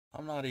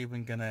I'm not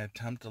even gonna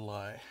attempt to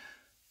lie.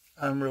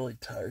 I'm really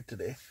tired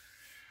today.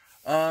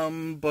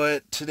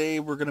 But today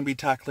we're gonna be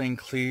tackling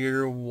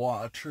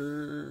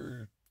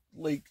Clearwater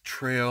Lake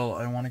Trail.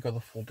 I want to go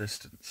the full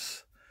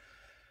distance.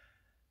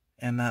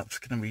 And that's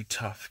gonna be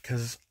tough,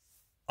 because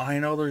I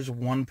know there's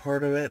one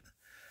part of it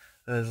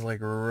that is like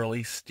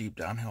really steep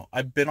downhill.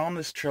 I've been on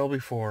this trail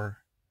before,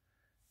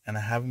 and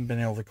I haven't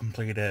been able to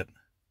complete it.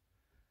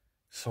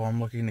 So I'm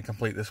looking to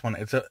complete this one.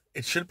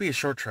 It should be a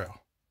short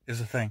trail, is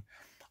the thing.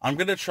 I'm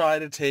gonna try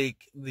to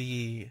take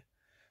the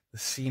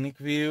scenic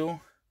view,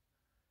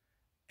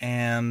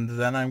 and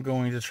then I'm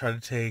going to try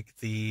to take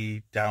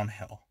the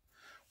downhill,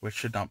 which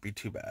should not be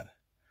too bad.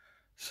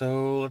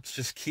 So let's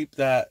just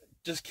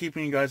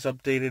keeping you guys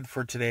updated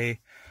for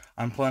today.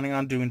 I'm planning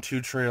on doing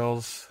 2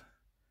 trails,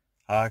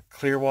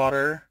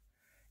 Clearwater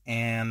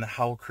and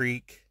Howell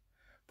Creek,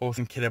 both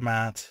in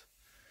Kitimat.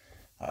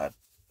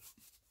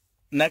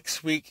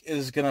 Next week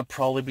is gonna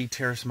probably be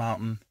Terrace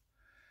Mountain.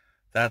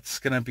 That's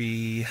gonna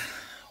be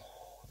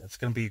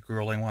a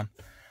grueling one.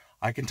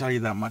 I can tell you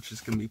that much.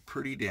 It's gonna be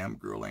pretty damn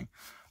grueling.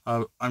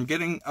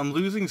 I'm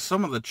losing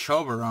some of the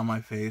chubber on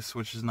my face,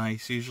 which is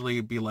nice. Usually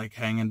it'd be like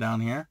hanging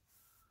down here,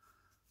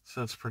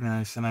 so it's pretty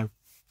nice. And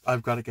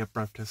I've got to get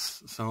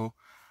breakfast, so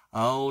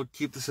I'll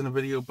keep this in a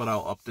video, but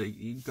I'll update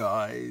you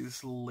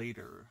guys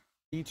later.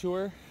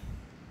 Detour.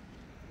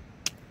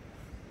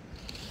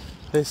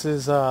 This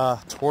is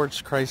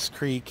towards Christ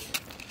Creek,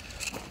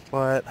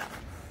 but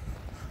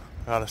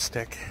got a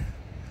stick.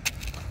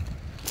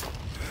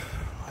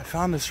 I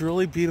found this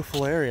really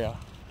beautiful area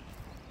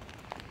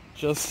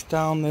just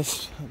down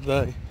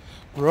the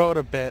road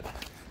a bit,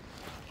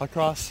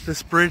 across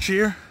this bridge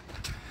here.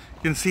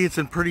 You can see it's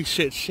in pretty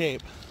shit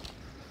shape,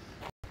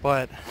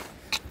 but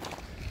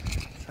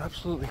it's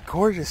absolutely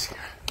gorgeous here.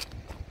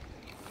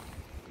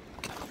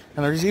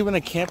 And there's even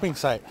a camping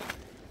site.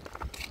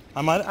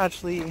 I might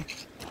actually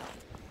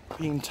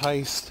be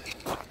enticed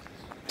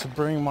to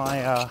bring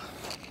my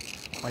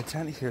my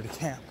tent here to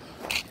camp,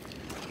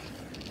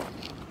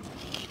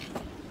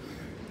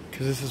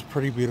 because this is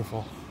pretty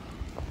beautiful.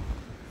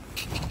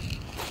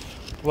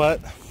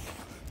 But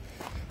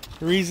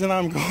the reason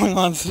I'm going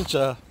on such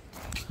a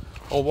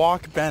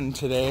walk bend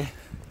today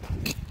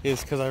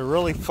is because I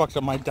really fucked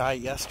up my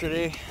diet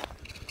yesterday.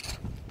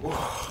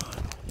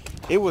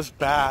 It was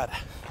bad.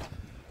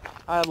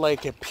 I had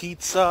like a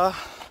pizza.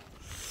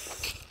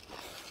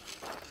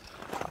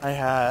 I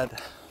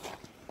had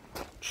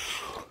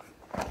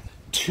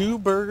 2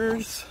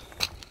 burgers.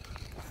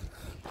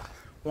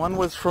 One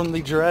was from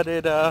the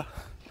dreaded,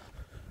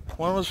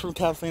 one was from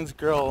Kathleen's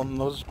Grill, and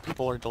those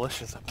people are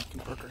delicious at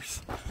making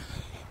burgers.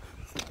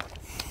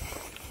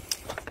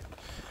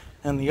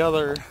 And the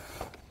other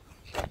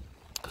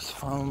is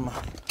from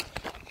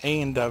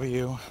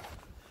A&W,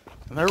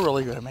 and they're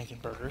really good at making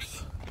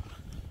burgers.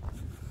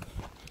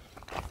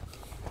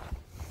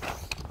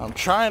 I'm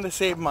trying to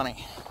save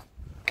money.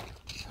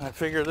 I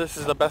figure this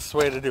is the best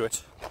way to do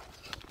it.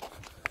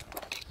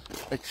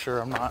 Make sure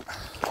I'm not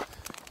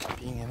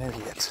being an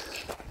idiot.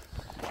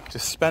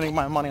 Just spending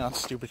my money on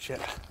stupid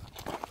shit.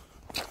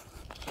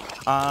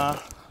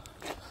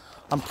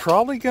 I'm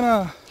probably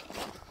gonna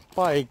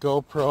buy a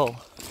GoPro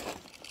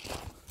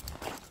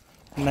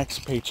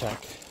next paycheck.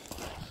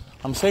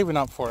 I'm saving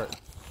up for it.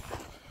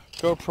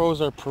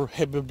 GoPros are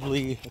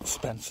prohibitively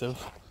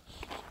expensive.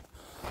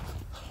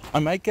 I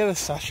might get a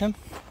Session,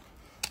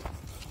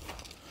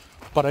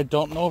 but I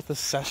don't know if the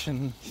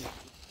Session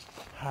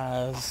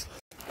has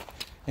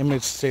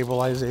image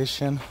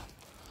stabilization.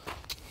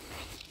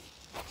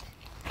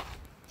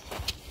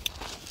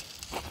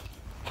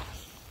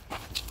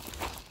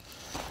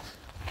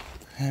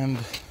 And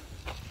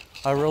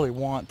I really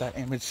want that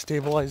image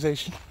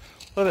stabilization.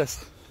 Look at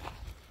this.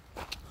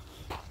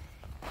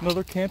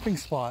 Another camping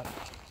spot.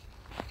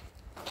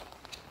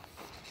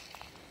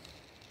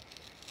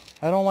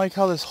 I don't like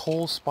how this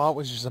whole spot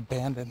was just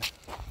abandoned.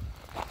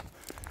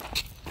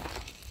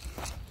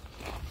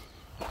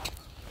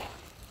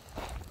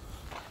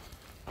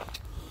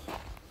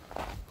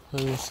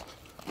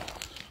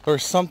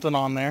 There's something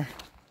on there.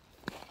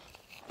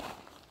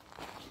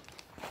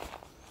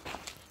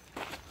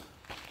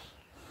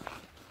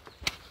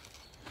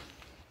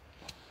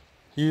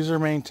 User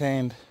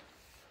maintained.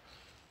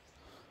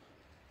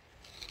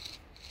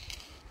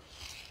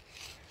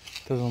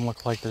 Doesn't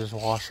look like there's a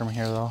washroom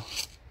here though,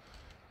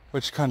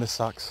 which kind of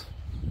sucks.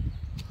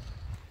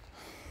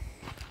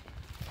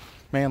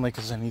 Mainly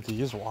because I need to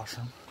use a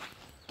washroom.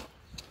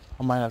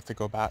 I might have to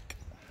go back.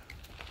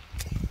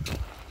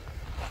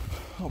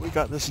 Oh, we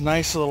got this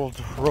nice little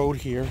road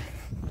here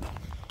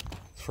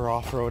for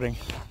off-roading.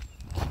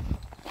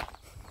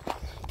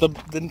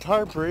 The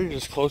entire bridge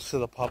is close to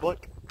the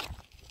public,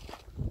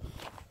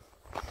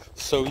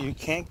 so you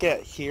can't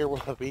get here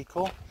with a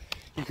vehicle.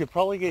 You could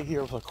probably get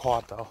here with a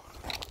quad though,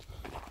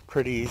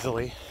 pretty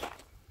easily,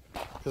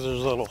 because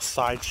there's a little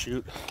side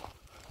chute.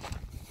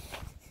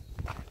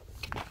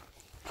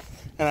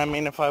 And I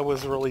mean, if I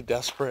was really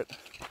desperate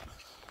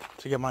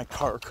to get my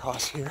car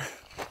across here,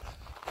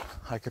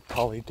 I could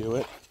probably do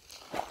it,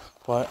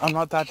 but I'm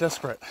not that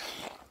desperate.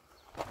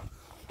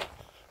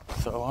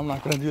 so I'm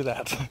not gonna do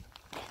that.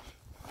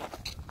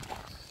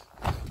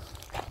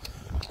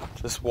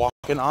 Just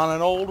walking on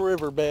an old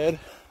riverbed,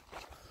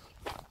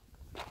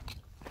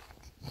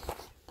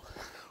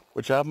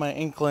 which I have my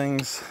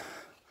inklings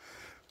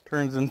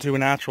turns into a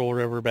natural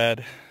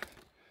riverbed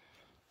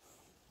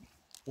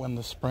when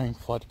the spring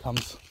flood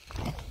comes.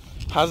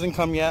 Hasn't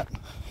come yet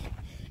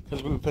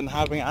because we've been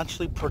having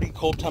actually pretty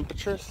cold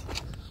temperatures.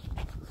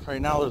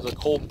 Right now there's a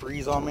cold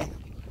breeze on me.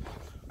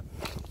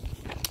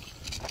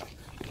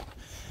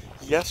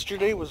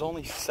 Yesterday was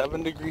only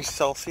 7 degrees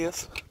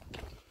Celsius,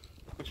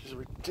 which is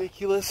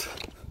ridiculous.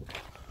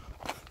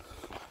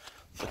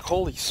 It's like,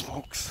 holy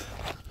smokes.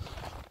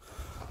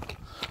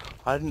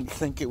 I didn't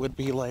think it would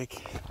be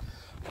like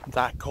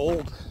that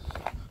cold.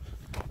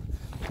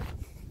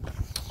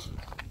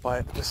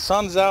 But the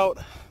sun's out.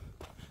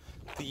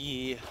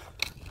 The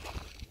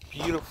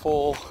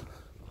beautiful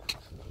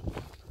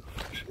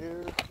fresh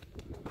air.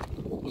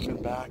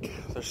 Moving back.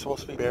 There's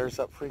supposed to be bears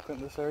that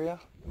frequent this area,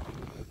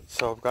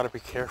 so I've got to be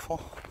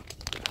careful.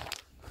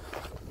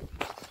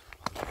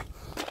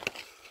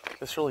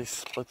 This really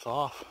splits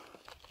off.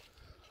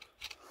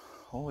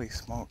 Holy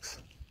smokes.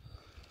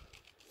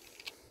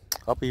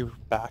 I'll be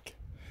back.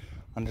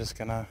 I'm just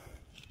gonna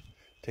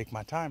take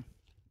my time.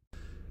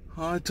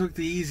 I took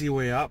the easy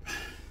way up.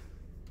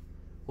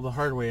 Well, the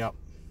hard way up.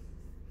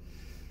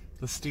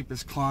 The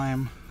steepest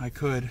climb I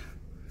could.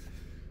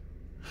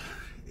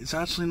 It's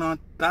actually not,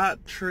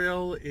 that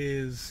trail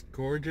is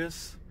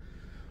gorgeous.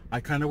 I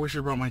kind of wish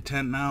I brought my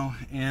tent now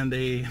and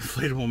a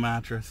inflatable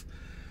mattress.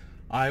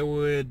 I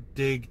would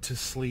dig to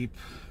sleep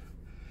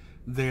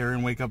there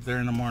and wake up there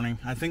in the morning.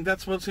 I think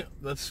that's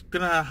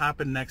gonna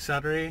happen next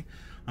Saturday.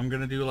 I'm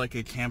gonna do like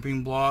a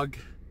camping vlog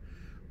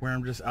where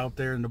I'm just out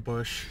there in the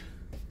bush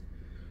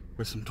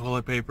with some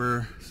toilet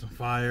paper, some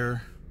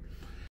fire,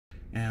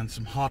 and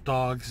some hot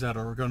dogs that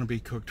are gonna be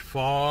cooked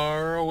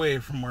far away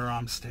from where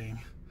I'm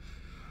staying.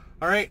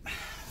 Alright,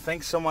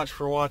 thanks so much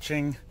for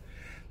watching.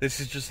 This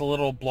is just a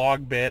little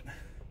blog bit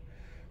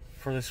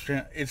for this.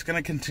 It's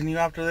gonna continue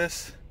after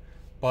this,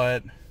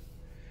 but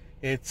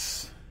I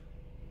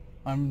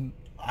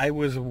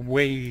was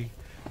way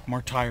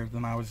more tired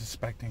than I was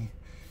expecting,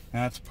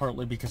 and that's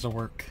partly because of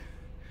work.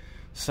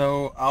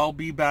 So I'll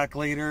be back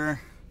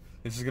later.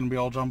 This is gonna be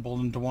all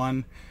jumbled into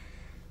one.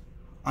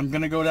 I'm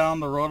gonna go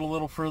down the road a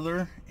little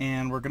further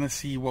and we're gonna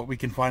see what we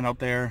can find out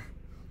there.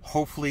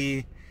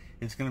 Hopefully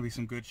it's gonna be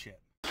some good shit.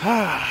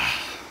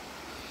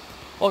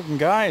 Welcome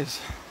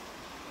guys.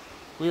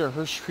 We are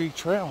Hirsch Creek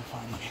Trail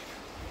finally.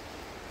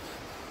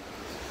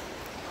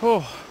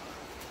 Oh,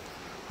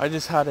 I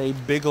just had a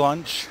big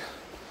lunch.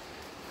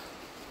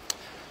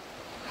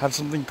 Had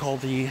something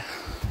called the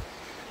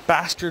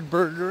Bastard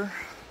Burger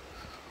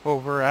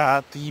over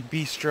at the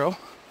Bistro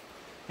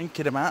in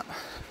Kitimat.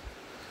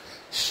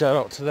 Shout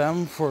out to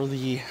them for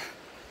the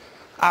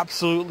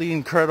absolutely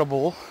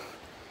incredible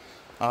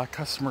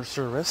customer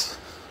service,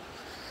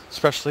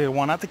 especially the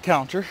one at the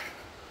counter.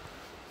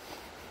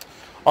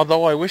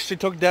 Although I wish they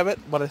took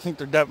debit, but I think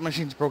their debit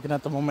machine's broken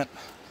at the moment,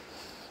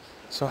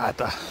 so I had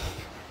to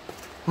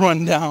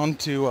run down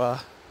to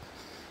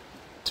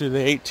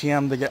the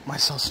ATM to get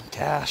myself some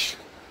cash.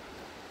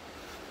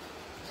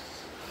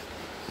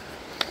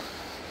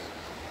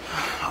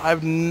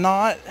 I've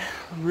not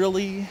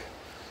really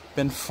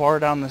been far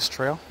down this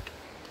trail.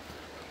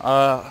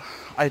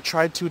 I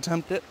tried to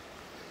attempt it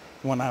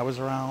when I was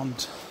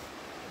around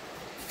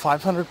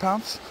 500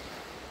 pounds.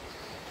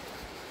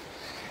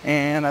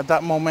 And at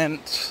that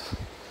moment,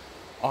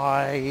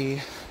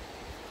 I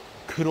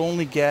could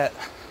only get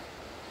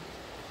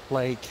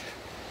like,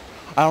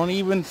 I don't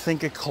even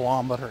think a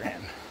kilometer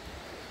in.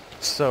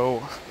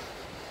 So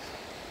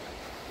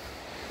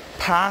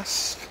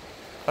past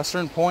a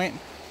certain point,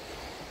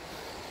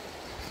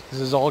 this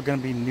is all going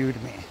to be new to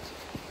me.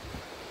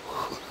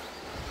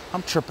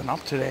 I'm tripping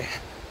up today.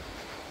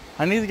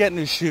 I need to get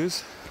new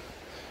shoes,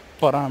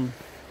 but I'm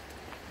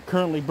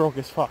currently broke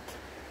as fuck.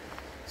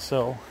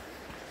 So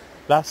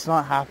that's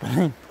not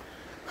happening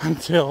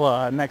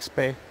until next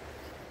bay.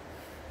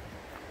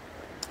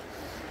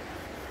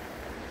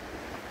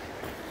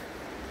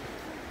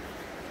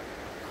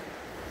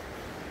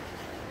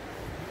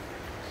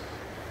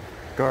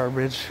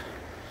 Garbage.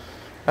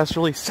 That's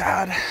really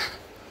sad.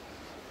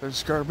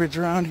 There's garbage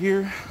around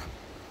here.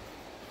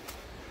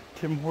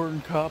 Tim Horton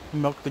cup,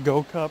 Milk to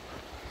Go cup.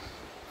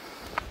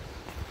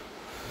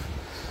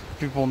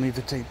 People need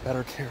to take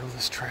better care of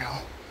this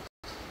trail.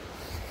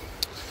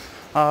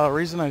 The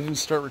reason I didn't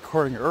start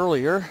recording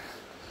earlier,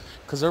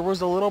 because there was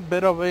a little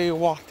bit of a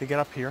walk to get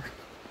up here,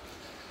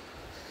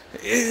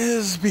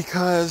 is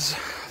because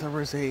there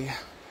was a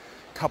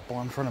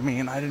couple in front of me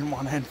and I didn't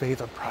want to invade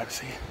their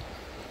privacy.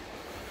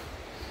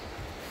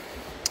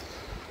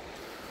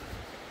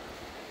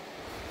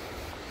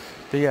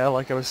 But yeah,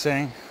 like I was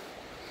saying,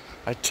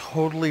 I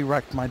totally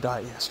wrecked my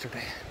diet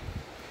yesterday.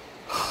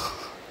 I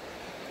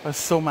was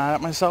so mad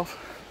at myself.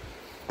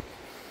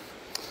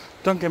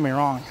 Don't get me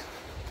wrong,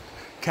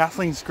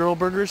 Kathleen's Grill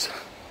Burgers,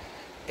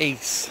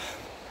 ace.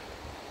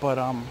 But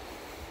I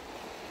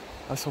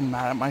was so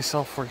mad at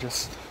myself for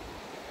just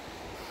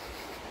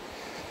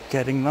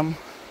getting them.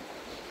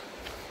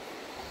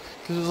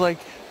 Because it was like,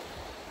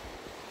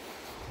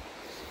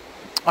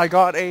 I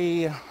got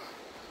a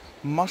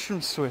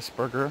mushroom Swiss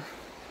burger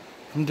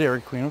from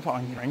Dairy Queen with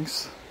onion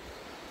rings.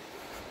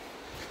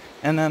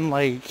 And then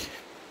like,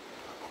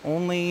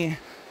 only,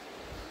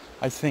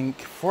 I think,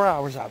 4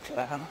 hours after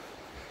that,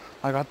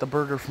 I got the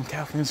burger from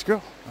Kathleen's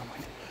Grill. I'm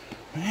like,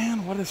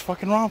 man, what is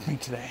fucking wrong with me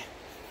today?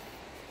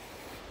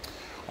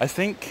 I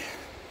think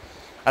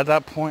at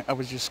that point I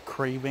was just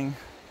craving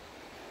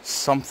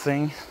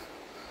something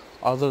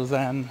other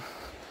than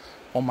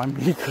what my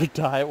mediocre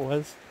diet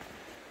was.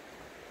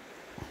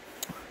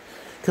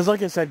 Because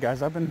like I said,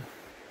 guys, I've been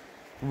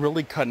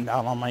really cutting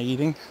down on my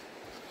eating.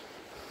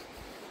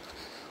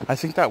 I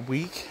think that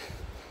week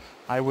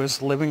I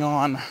was living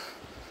on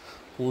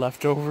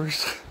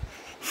leftovers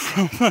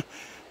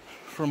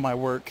from my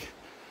work,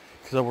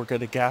 because I work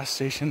at a gas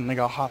station and they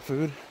got hot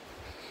food.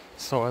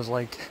 So I was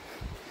like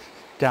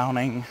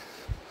downing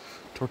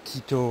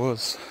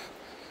taquitos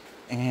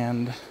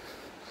and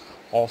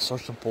all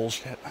sorts of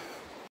bullshit.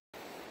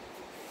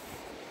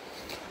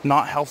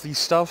 Not healthy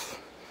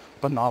stuff,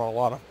 but not a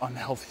lot of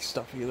unhealthy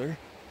stuff either.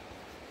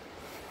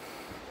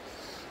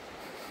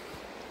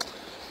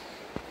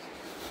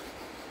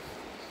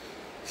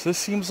 So this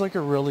seems like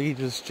a really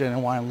just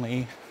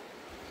genuinely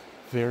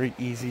very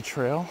easy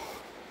trail.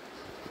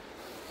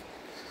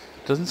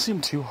 Doesn't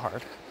seem too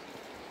hard.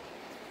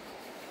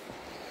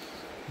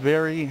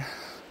 Very,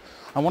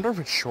 I wonder if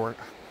it's short.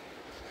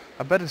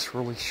 I bet it's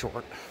really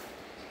short.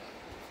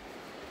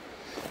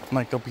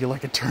 Like there'll be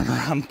like a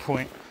turnaround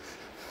point.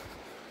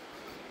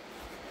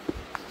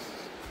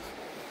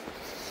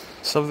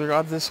 So they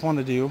got this one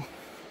to do.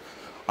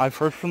 I've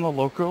heard from the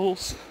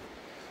locals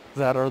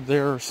that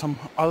there are some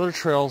other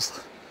trails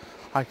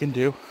I can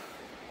do.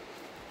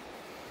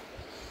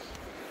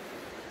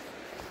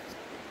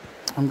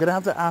 I'm gonna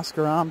have to ask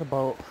around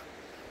about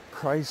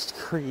Christ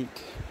Creek,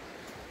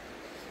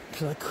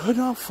 because I could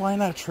not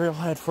find that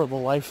trailhead for the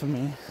life of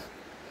me.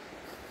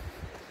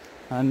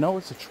 I know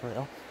it's a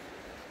trail,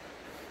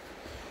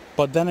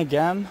 but then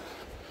again,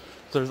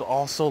 there's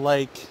also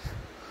like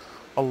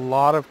a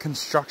lot of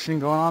construction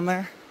going on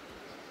there,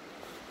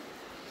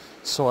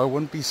 so I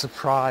wouldn't be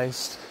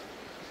surprised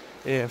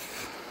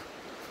if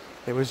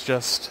it was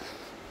just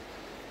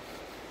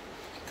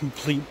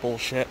complete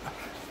bullshit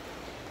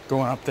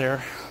going up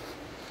there.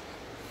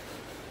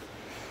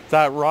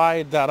 That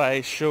ride that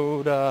I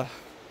showed, I'll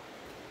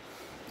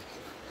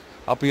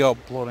be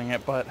uploading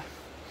it, but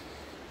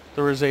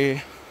there was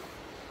a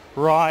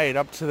ride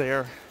up to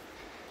there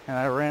and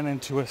I ran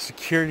into a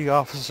security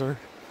officer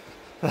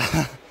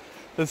that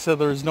said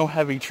there was no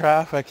heavy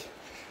traffic,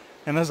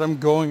 and as I'm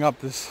going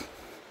up this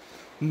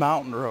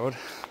mountain road,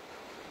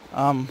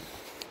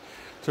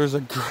 there's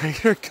a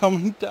grader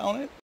coming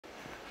down it.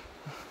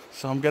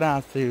 So I'm gonna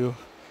have to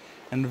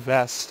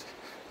invest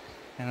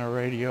in a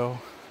radio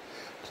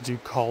to do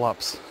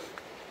call-ups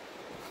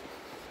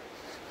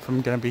if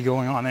I'm gonna be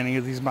going on any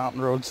of these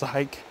mountain roads to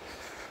hike.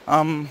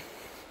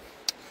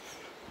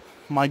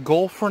 My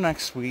goal for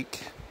next week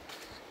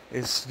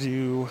is to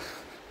do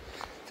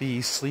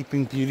the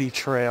Sleeping Beauty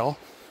Trail,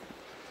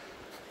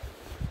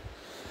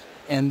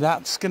 and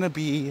that's gonna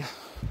be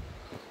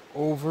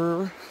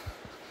over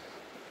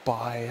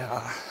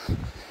by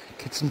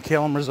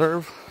Kitson-Kalem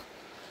Reserve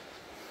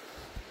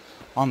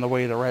on the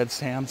way to Red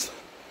Sands.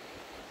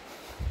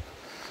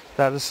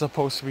 That is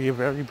supposed to be a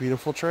very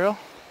beautiful trail,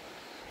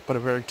 but a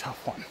very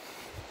tough one.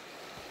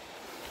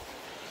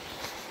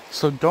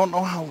 So don't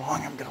know how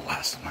long I'm gonna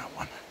last on that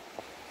one.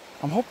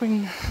 I'm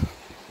hoping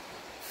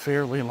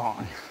fairly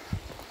long.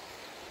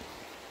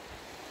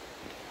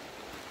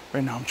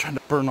 Right now I'm trying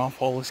to burn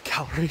off all those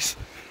calories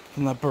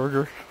from that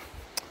burger.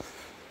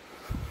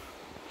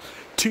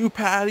 2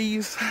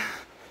 patties,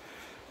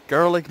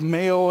 garlic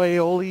mayo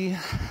aioli,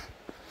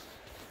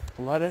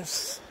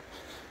 lettuce,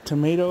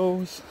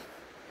 tomatoes,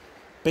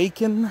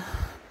 bacon.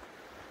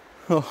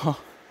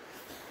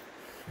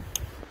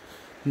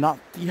 Not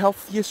the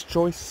healthiest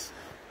choice,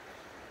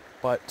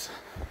 but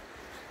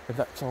if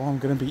that's all I'm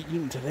gonna be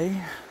eating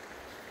today,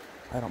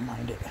 I don't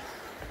mind it.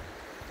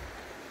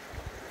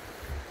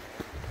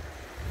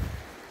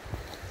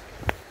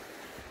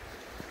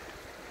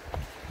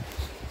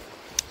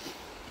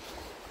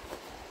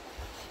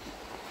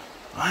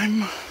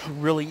 I'm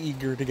really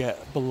eager to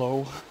get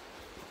below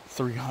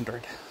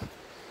 300.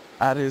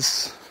 That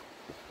is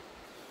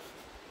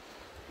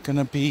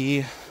gonna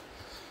be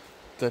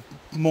the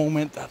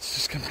moment that's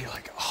just gonna be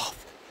like, oh,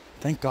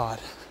 thank God.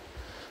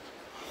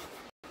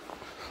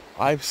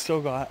 I've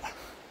still got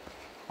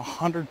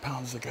 100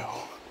 pounds to go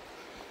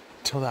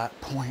till that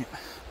point,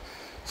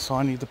 so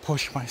I need to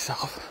push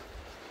myself.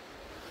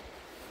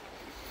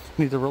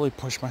 I need to really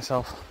push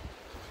myself.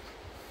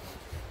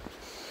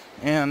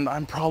 And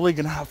I'm probably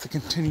gonna have to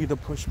continue to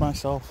push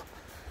myself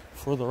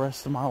for the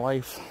rest of my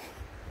life.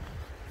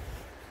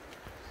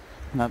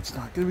 And that's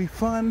not gonna be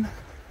fun,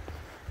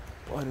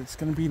 but it's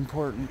gonna be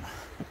important.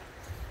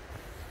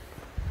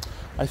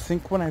 I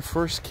think when I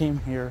first came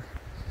here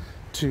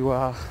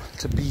to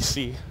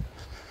BC,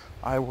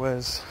 I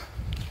was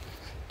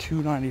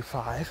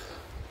 $2.95.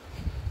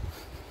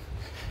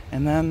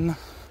 And then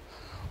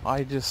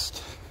I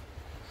just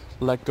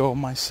let go of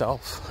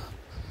myself,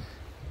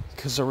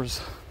 because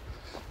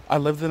I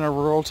lived in a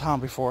rural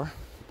town before.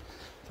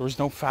 There was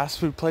no fast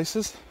food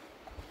places.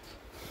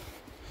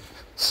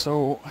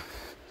 So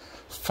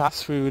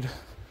fast food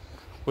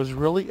was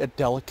really a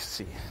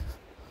delicacy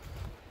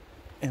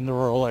in the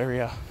rural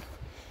area.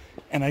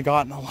 And I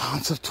got an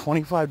allowance of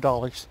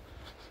 $25.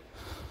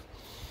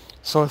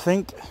 So I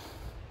think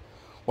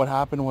what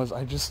happened was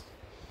I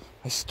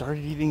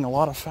started eating a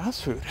lot of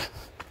fast food.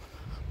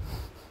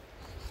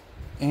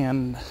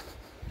 And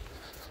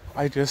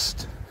I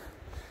just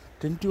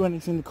didn't do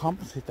anything to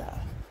compensate that.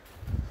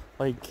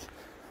 Like,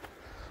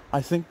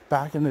 I think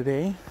back in the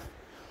day,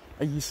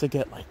 I used to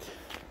get like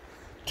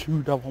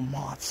 2 double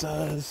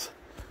matzahs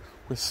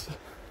with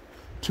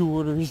 2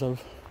 orders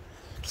of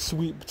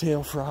sweet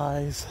potato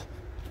fries.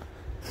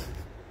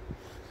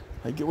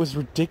 Like, it was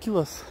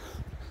ridiculous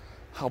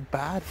how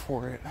bad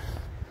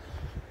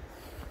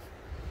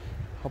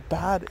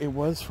it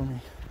was for me.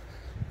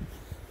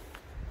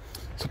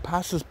 So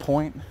past this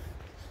point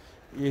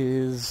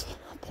is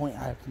a point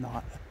I have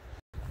not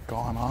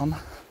gone on.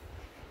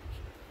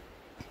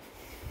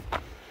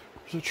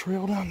 There's a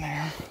trail down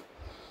there.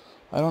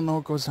 I don't know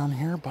what goes down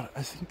here, but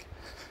I think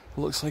it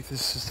looks like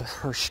this is the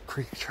Hirsch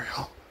Creek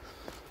Trail.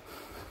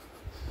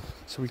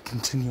 So we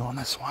continue on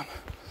this one.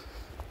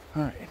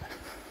 Alright.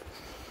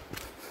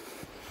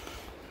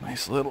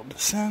 Nice little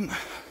descent.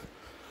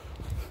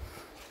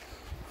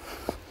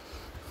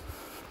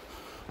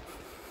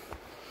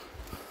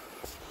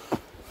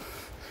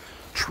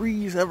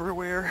 Trees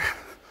everywhere.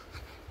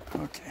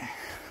 Okay.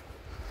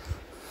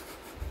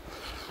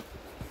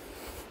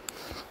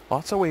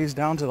 Lots of ways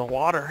down to the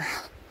water,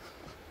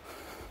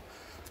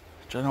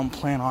 which I don't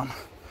plan on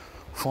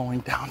falling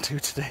down to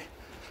today.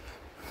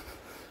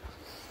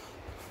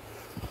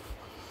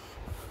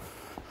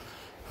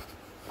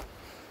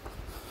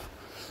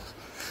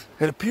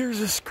 It appears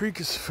this creek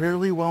is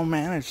fairly well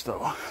managed,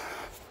 though.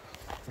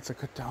 Let's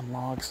cut down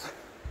logs.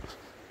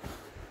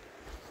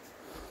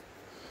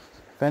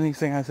 If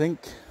anything, I think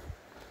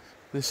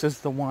this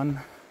is the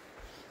one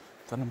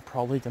that I'm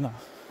probably gonna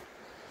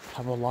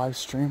have a live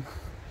stream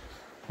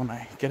when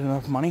I get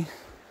enough money.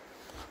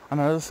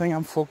 Another thing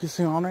I'm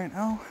focusing on right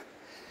now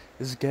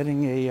is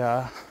getting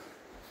a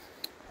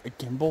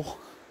gimbal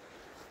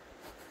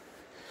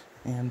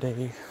and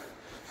a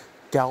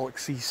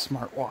Galaxy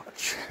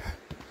smartwatch,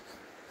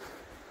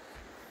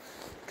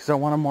 because I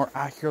want to more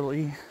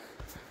accurately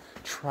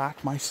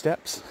track my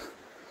steps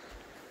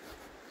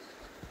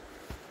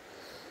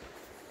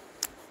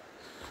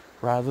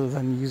rather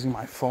than using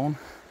my phone.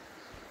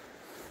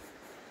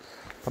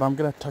 But I'm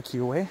gonna tuck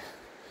you away,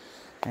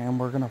 and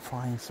we're gonna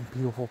find some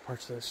beautiful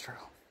parts of this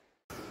trail.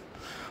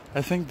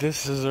 I think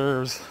this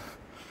deserves...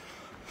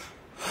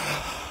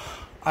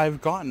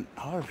 I've gotten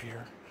out of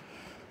here,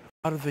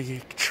 out of the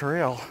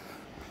trail.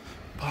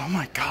 But oh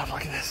my god,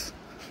 look at this.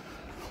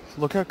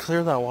 Look how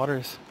clear that water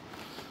is.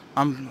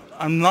 I'm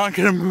not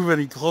gonna move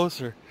any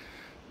closer,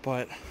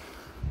 but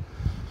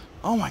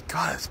oh my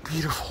god, it's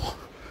beautiful.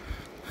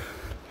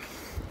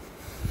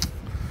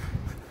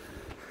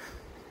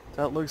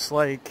 That looks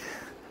like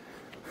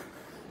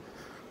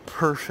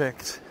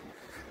perfect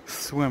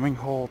swimming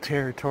hole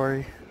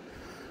territory.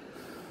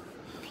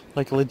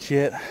 Like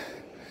legit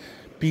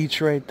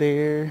beach right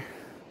there.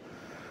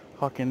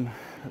 Fucking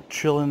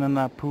chilling in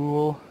that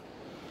pool.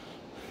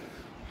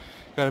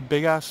 Got a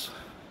big ass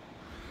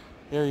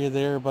area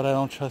there, but I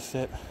don't trust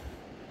it.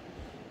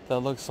 That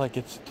looks like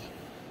it's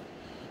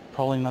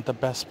probably not the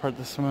best part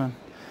to swim in.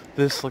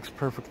 This looks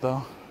perfect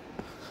though.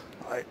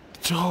 I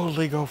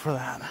totally go for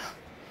that.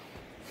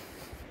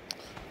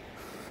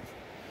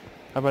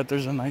 I bet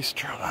there's a nice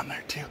trail down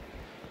there too.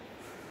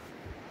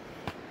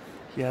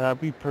 Yeah,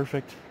 that'd be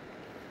perfect.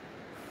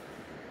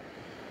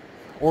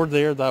 Or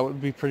there, that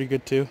would be pretty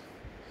good too.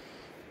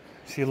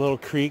 See a little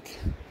creek.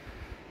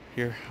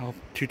 Here, I'll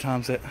 2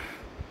 times it.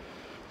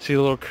 See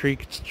a little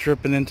creek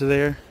dripping into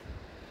there.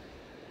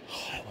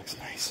 Oh, that looks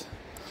nice.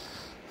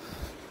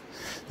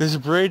 This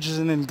bridge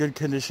isn't in good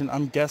condition.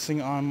 I'm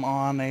guessing I'm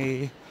on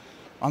the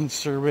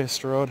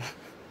serviced road.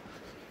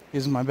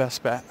 Is my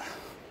best bet.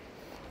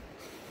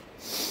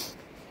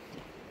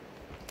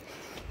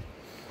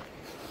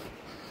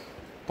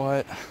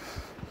 But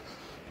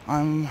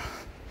I'm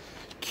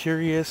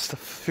curious to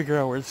figure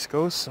out where this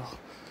goes, so...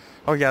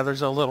 Oh yeah,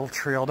 there's a little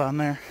trail down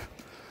there.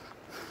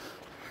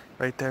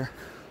 Right there.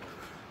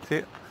 See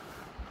it?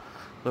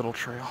 Little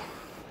trail.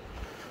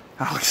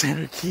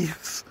 Alexander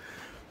Keith's.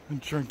 I'm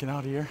drinking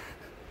out here.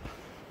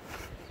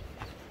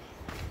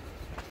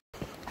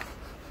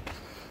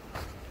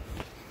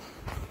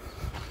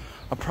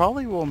 I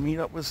probably will meet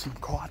up with some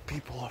quad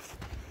people if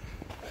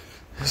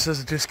this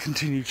is a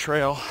discontinued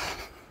trail.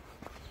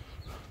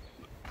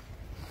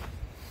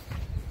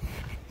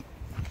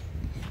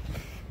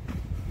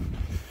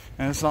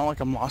 And it's not like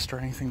I'm lost or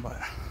anything, but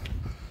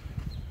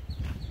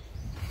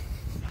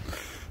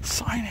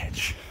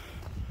signage.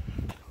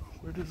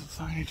 Where does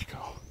the signage go?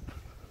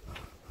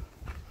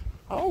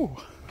 Oh,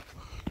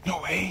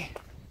 No way.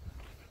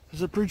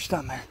 There's a bridge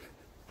down there.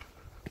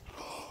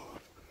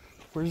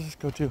 Where does this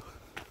go to?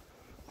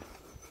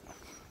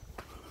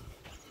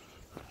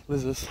 What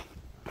is this?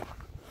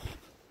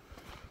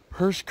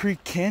 Hearst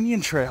Creek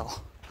Canyon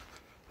Trail.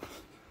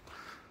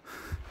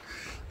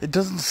 It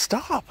doesn't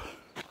stop.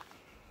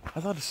 I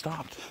thought it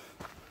stopped.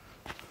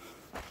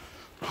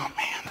 Oh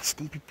man, this is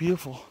gonna be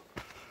beautiful.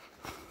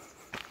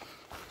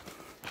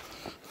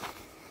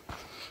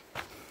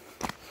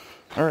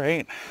 All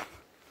right,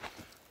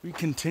 we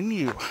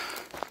continue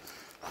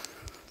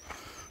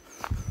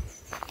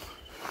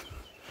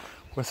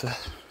with a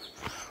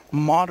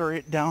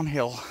moderate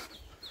downhill.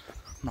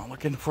 I'm not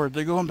looking forward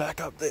to going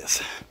back up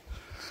this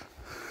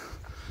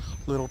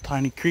little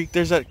tiny creek.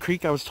 There's that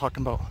creek I was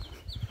talking about.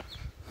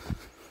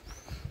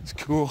 It's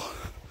cool.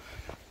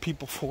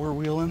 People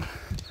four-wheeling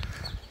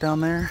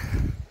down there.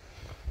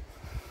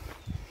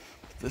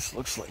 This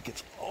looks like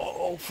it's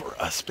all for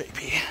us,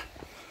 baby.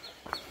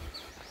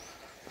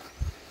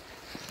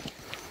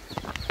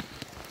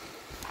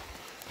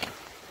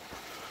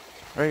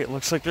 All right, it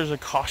looks like there's a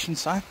caution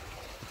sign.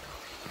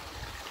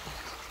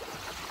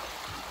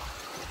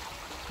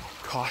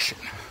 Caution.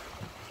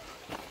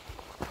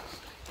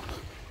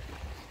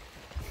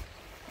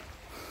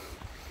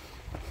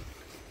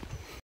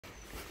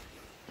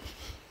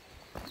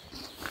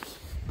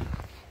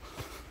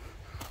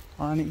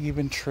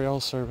 Uneven trail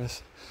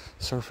surface.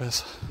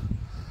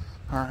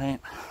 All right.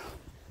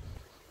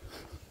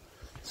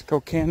 Let's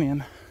go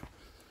canyon.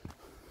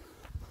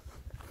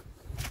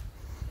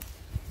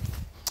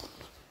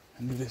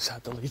 I knew this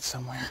had to lead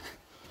somewhere.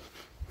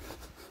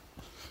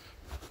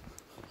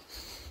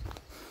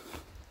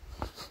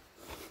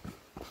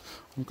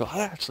 I'm glad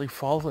I actually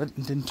followed it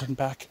and didn't turn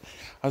back.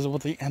 I was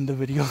about to end the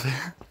video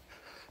there.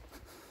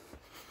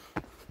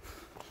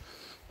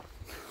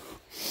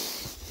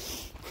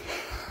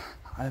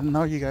 I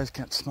know you guys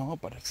can't smell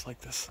it, but it's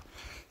like this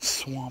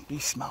swampy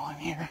smell in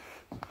here.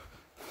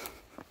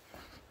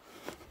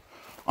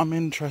 I'm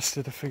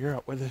interested to figure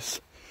out where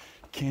this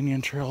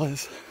canyon trail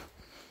is.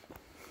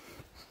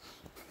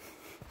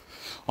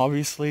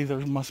 Obviously, there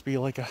must be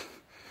like a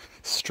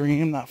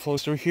stream that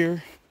flows through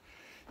here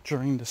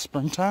during the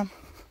springtime.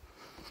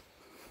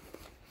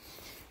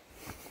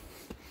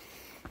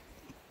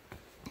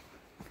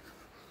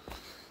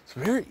 It's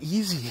very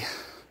easy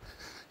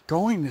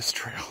going this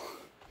trail.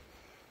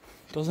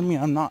 Doesn't mean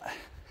I'm not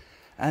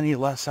any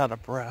less out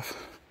of breath.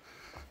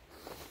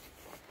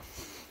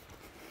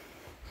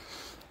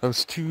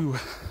 Those two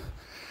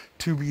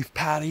beef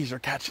patties are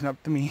catching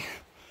up to me.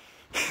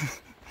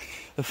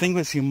 The thing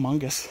was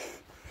humongous.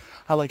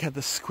 I like had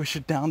to squish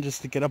it down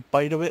just to get a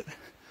bite of it.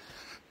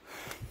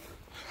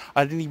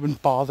 I didn't even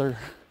bother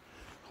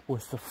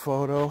with the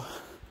photo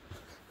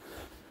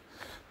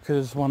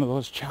because it's one of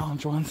those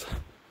challenge ones.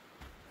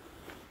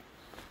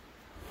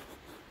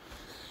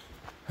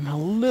 And a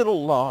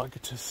little log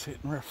to sit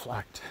and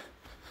reflect.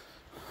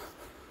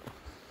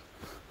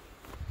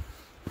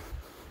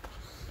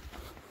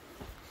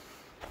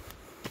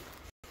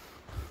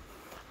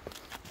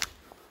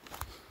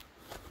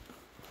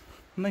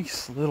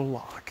 Nice little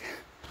log.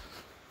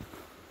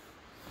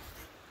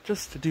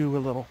 Just to do a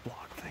little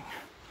block thing.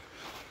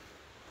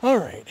 All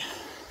right.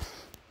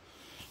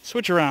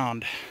 Switch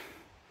around.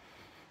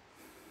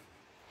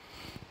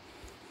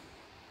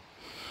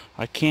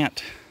 I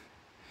can't.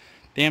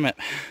 Damn it.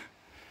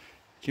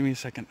 Give me a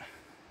second.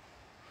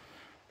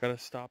 Gotta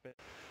stop it.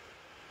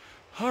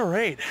 All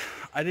right.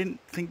 I didn't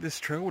think this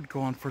trail would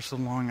go on for so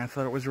long. I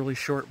thought it was really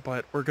short,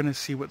 but we're gonna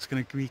see what's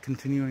gonna be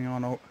continuing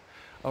on out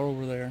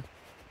over there.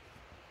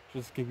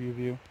 Just give you a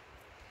view.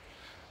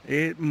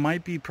 It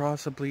might be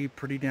possibly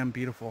pretty damn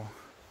beautiful.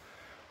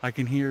 I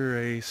can hear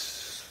a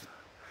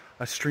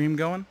stream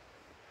going,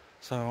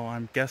 so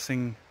I'm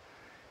guessing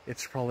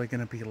it's probably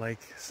gonna be like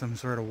some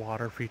sort of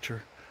water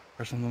feature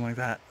or something like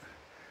that.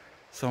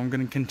 So I'm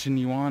going to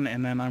continue on,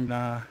 and then I'm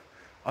going to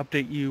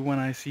update you when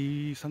I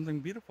see something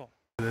beautiful.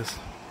 This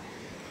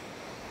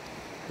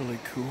really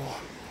cool.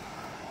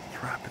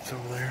 There's rapids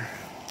over there.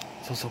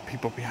 There's also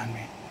people behind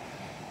me,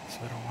 so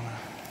I don't want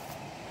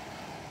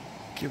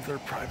to give their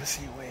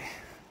privacy away.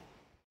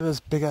 Look at this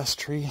big ass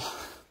tree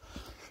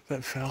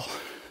that fell.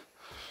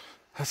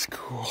 That's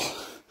cool.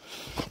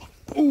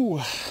 Ooh,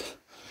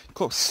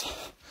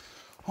 close.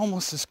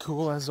 Almost as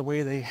cool as the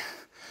way they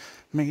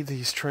made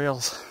these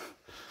trails.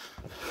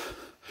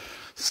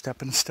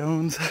 Stepping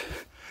stones.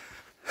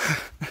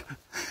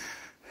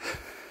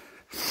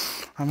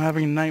 I'm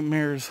having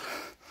nightmares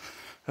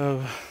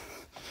of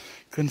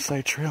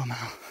Gunsight Trail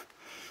now.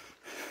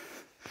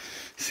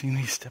 Seeing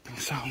these stepping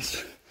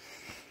stones.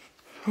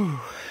 Whew.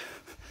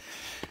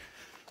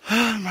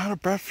 I'm out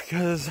of breath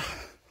because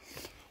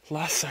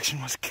last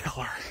section was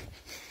killer.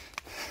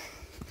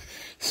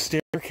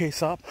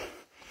 Staircase up,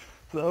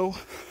 though,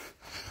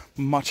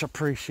 much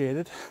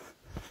appreciated.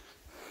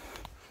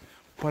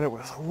 But it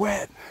was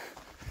wet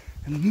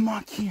and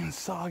mucky and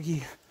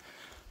soggy.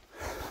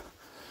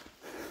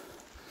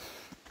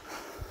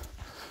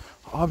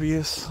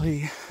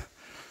 Obviously,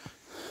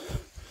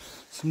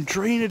 some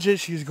drainage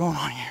issues going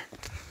on here.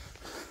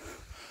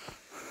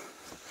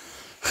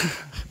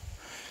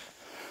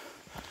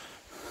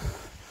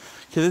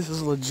 Okay, this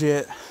is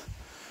legit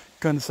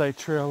Gunsight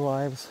Trail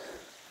vibes.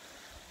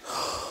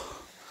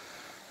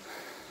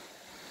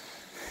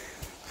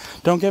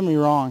 Don't get me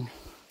wrong,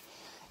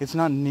 it's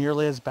not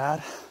nearly as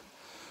bad,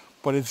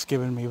 but it's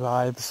giving me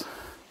vibes.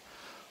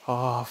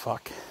 Oh,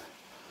 fuck.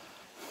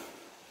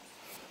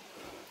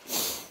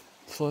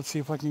 So let's see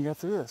if I can get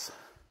through this.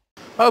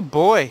 Oh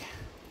boy,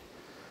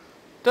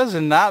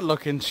 doesn't that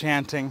look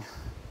enchanting?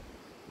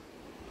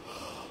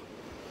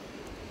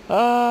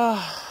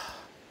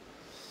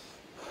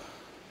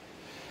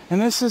 And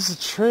this is a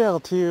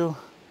trail too.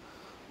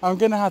 I'm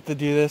gonna have to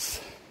do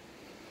this.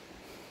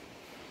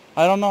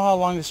 I don't know how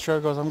long this trail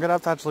goes. I'm gonna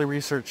have to actually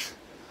research.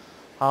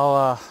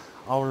 I'll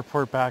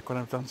report back when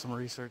I've done some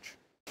research.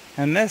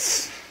 And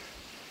this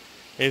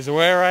is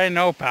where I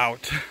nope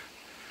out.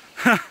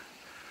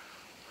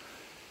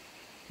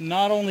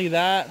 Not only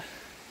that,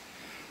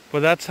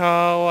 but that's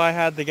how I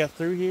had to get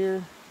through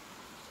here.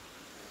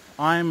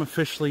 I'm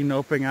officially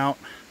noping out.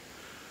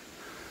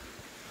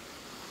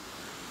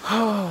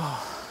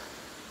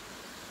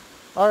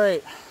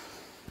 Alright,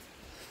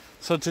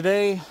 so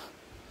today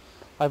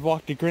I've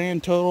walked a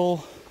grand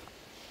total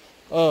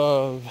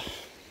of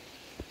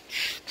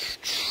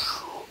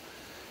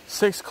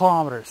 6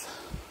 kilometers,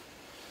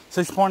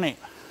 6.8,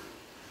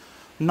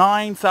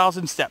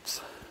 9,000 steps.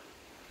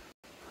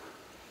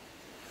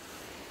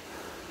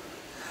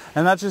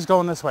 And that's just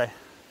going this way.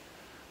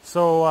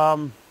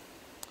 So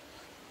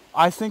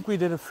I think we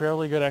did a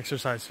fairly good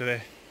exercise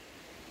today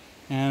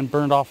and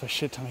burned off a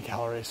shit ton of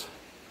calories.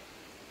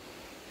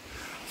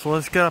 So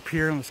let's get up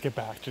here and let's get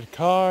back to the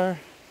car,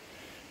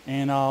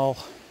 and I'll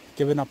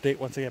give an update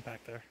once I get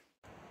back there.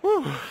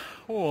 Whew.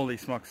 Holy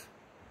smokes.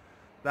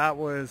 That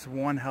was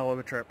one hell of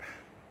a trip.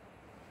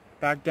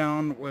 Back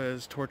down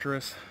was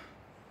torturous.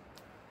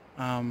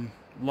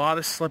 Lot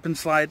of slip and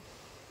slide.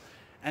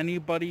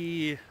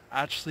 Anybody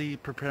actually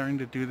preparing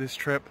to do this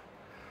trip,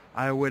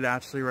 I would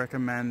actually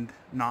recommend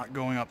not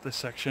going up this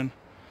section.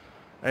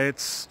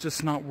 It's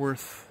just not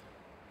worth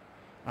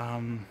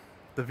the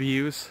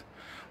views.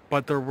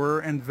 But there were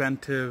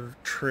inventive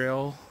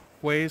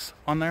trailways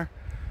on there,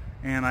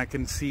 and I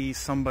can see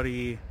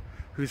somebody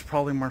who's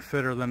probably more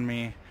fitter than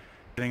me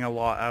getting a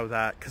lot out of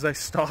that. Because I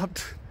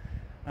stopped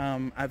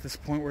at this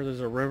point where there's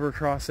a river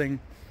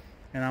crossing,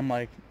 and I'm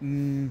like,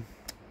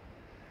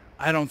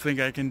 I don't think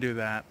I can do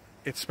that.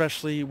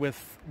 Especially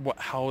with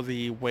how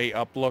the way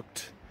up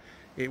looked,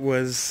 it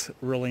was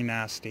really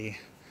nasty.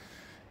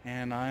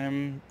 And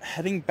I'm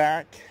heading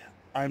back.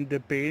 I'm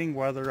debating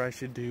whether I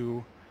should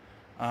do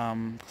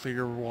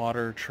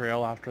Clearwater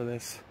Trail after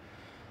this.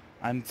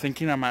 I'm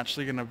thinking I'm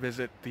actually going to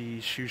visit the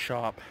shoe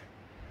shop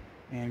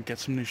and get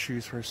some new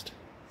shoes first.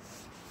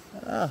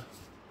 There's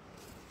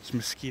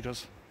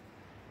mosquitoes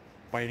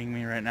biting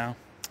me right now.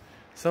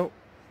 So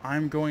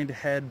I'm going to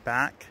head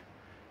back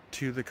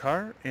to the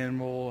car and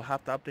we'll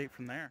have to update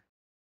from there.